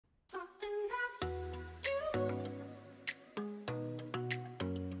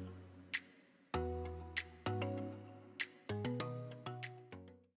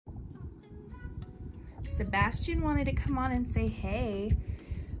Sebastian wanted to come on and say hey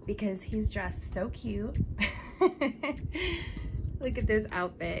because he's dressed so cute. Look at this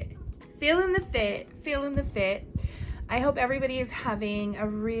outfit. Feeling the fit, feeling the fit. I hope everybody is having a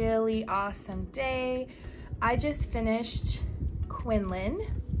really awesome day. I just finished Quinlan.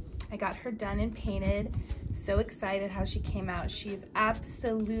 I got her done and painted. So excited how she came out. She's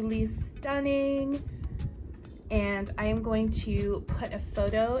absolutely stunning. And I am going to put a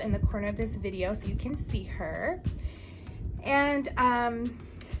photo in the corner of this video so you can see her. And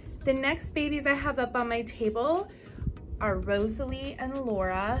the next babies I have up on my table are Rosalie and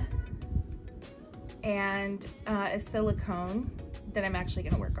Laura, and a silicone that I'm actually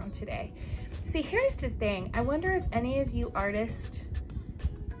gonna work on today. See, here's the thing. I wonder if any of you artists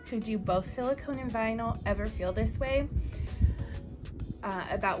who do both silicone and vinyl ever feel this way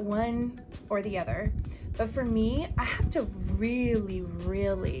about one or the other. But for me, I have to really,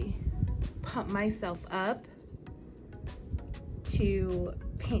 really pump myself up to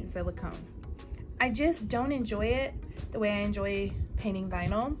paint silicone. I just don't enjoy it the way I enjoy painting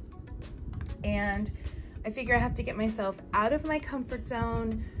vinyl. And I figure I have to get myself out of my comfort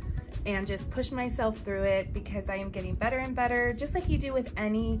zone and just push myself through it because I am getting better and better, just like you do with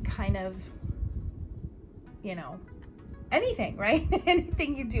any kind of, you know, anything, right?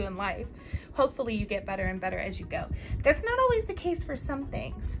 Anything you do in life. Hopefully you get better and better as you go. That's not always the case for some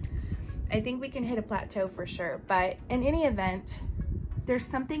things. I think we can hit a plateau for sure, but in any event, there's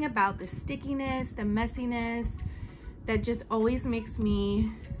something about the stickiness, the messiness, that just always makes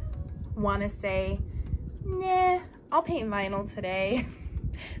me want to say, nah, I'll paint vinyl today.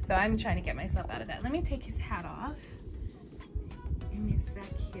 So I'm trying to get myself out of that. Let me take his hat off. Give me a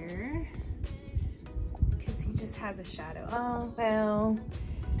sec here, because he just has a shadow. Oh, well,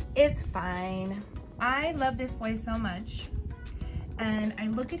 it's fine. I love this boy so much. And I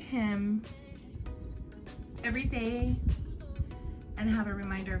look at him every day and have a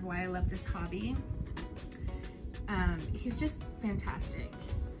reminder of why I love this hobby. He's just fantastic.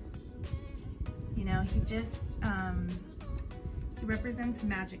 You know, he just, he represents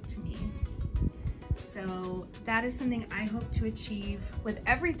magic to me. So that is something I hope to achieve with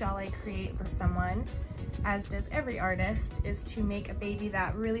every doll I create for someone, as does every artist, is to make a baby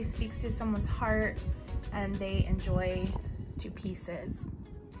that really speaks to someone's heart and they enjoy to pieces.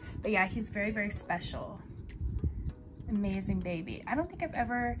 But yeah, he's very, very special. Amazing baby. I don't think I've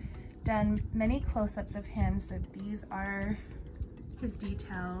ever done many close-ups of him, so these are his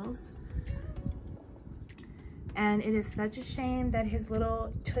details. And it is such a shame that his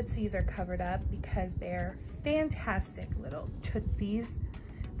little tootsies are covered up because they're fantastic little tootsies.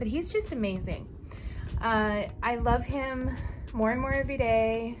 But he's just amazing. I love him more and more every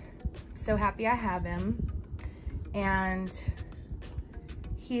day. So happy I have him. And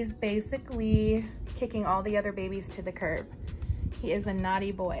he's basically kicking all the other babies to the curb. He is a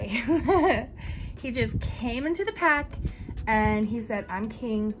naughty boy. He just came into the pack and he said, I'm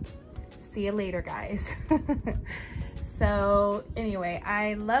king. See you later, guys. So anyway,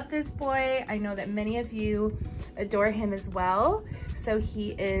 I love this boy. I know that many of you adore him as well. So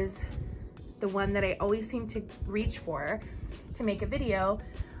he is the one that I always seem to reach for to make a video.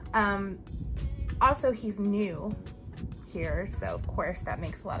 Also, he's new here, so of course that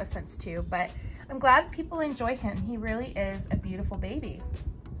makes a lot of sense too, but I'm glad people enjoy him. He really is a beautiful baby.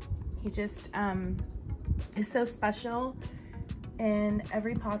 He just is so special in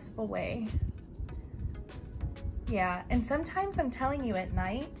every possible way. Yeah, and sometimes I'm telling you, at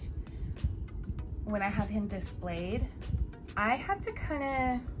night when I have him displayed, I have to kind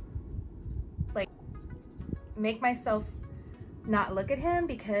of like make myself not look at him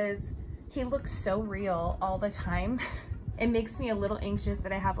because he looks so real all the time. It makes me a little anxious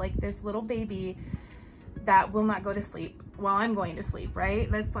that I have like this little baby that will not go to sleep while I'm going to sleep,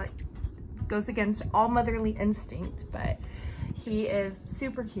 right? That's like, goes against all motherly instinct, but he is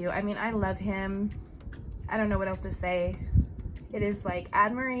super cute. I mean, I love him. I don't know what else to say. It is like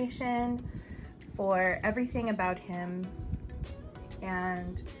admiration for everything about him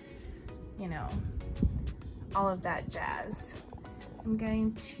and, you know, all of that jazz. I'm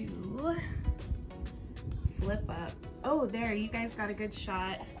going to flip up. Oh, there, you guys got a good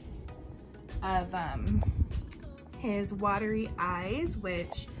shot of his watery eyes,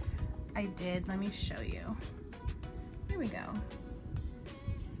 which I did. Let me show you. Here we go.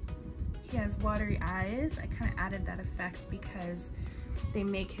 He has watery eyes. I kind of added that effect because they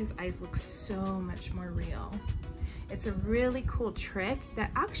make his eyes look so much more real. It's a really cool trick that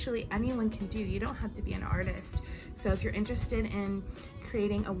actually anyone can do. You don't have to be an artist. So if you're interested in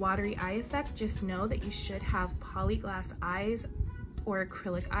creating a watery eye effect, just know that you should have polyglass eyes or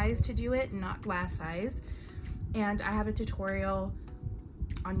acrylic eyes to do it, not glass eyes. And I have a tutorial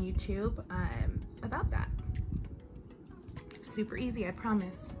on YouTube about that. Super easy, I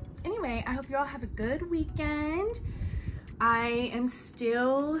promise. Anyway, I hope you all have a good weekend. I am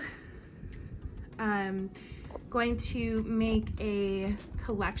still going to make a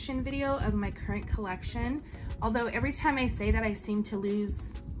collection video of my current collection. Although every time I say that, I seem to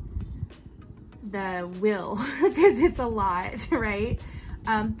lose the will because it's a lot, right?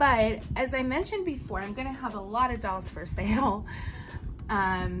 But as I mentioned before, I'm gonna have a lot of dolls for sale.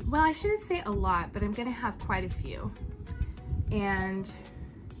 Well, I shouldn't say a lot, but I'm gonna have quite a few. And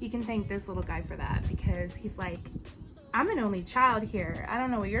you can thank this little guy for that, because he's like, I'm an only child here. I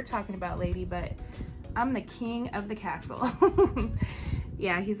don't know what you're talking about, lady, but I'm the king of the castle.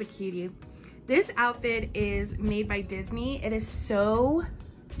 Yeah, he's a cutie. This outfit is made by Disney. It is so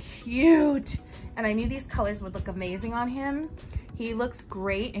cute. And I knew these colors would look amazing on him. He looks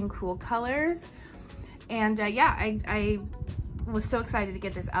great in cool colors. And yeah, I was so excited to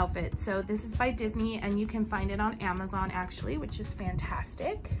get this outfit. So this is by Disney, and you can find it on Amazon actually, which is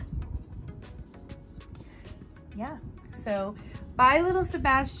fantastic. Yeah, so bye little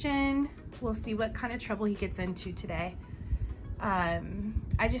Sebastian. We'll see what kind of trouble he gets into today.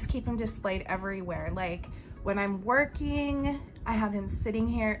 I just keep him displayed everywhere. Like when I'm working, I have him sitting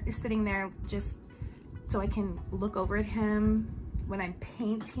there just so I can look over at him. When I'm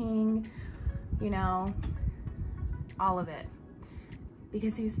painting, you know, all of it.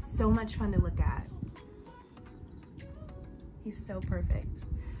 Because he's so much fun to look at. He's so perfect.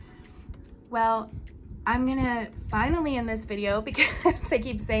 Well, I'm gonna finally end this video because I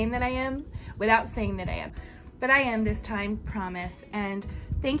keep saying that I am without saying that I am. But I am this time, promise. And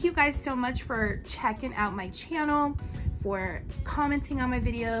thank you guys so much for checking out my channel, for commenting on my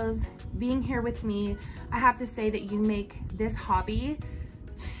videos, being here with me. I have to say that you make this hobby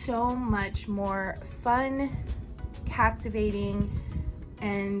so much more fun, captivating,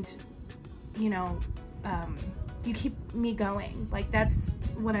 and you know, you keep me going. Like, that's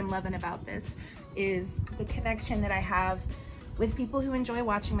what I'm loving about this, is the connection that I have with people who enjoy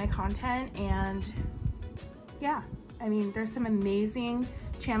watching my content. And yeah, I mean, there's some amazing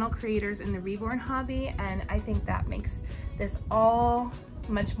channel creators in the Reborn hobby, and I think that makes this all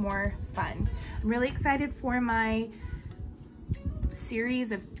much more fun. I'm really excited for my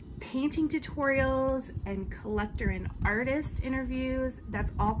series of painting tutorials and collector and artist interviews.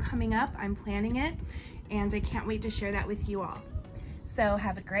 That's all coming up. I'm planning it, and I can't wait to share that with you all. So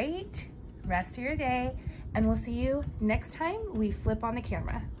have a great rest of your day, and we'll see you next time we flip on the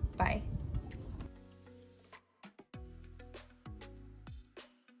camera. Bye.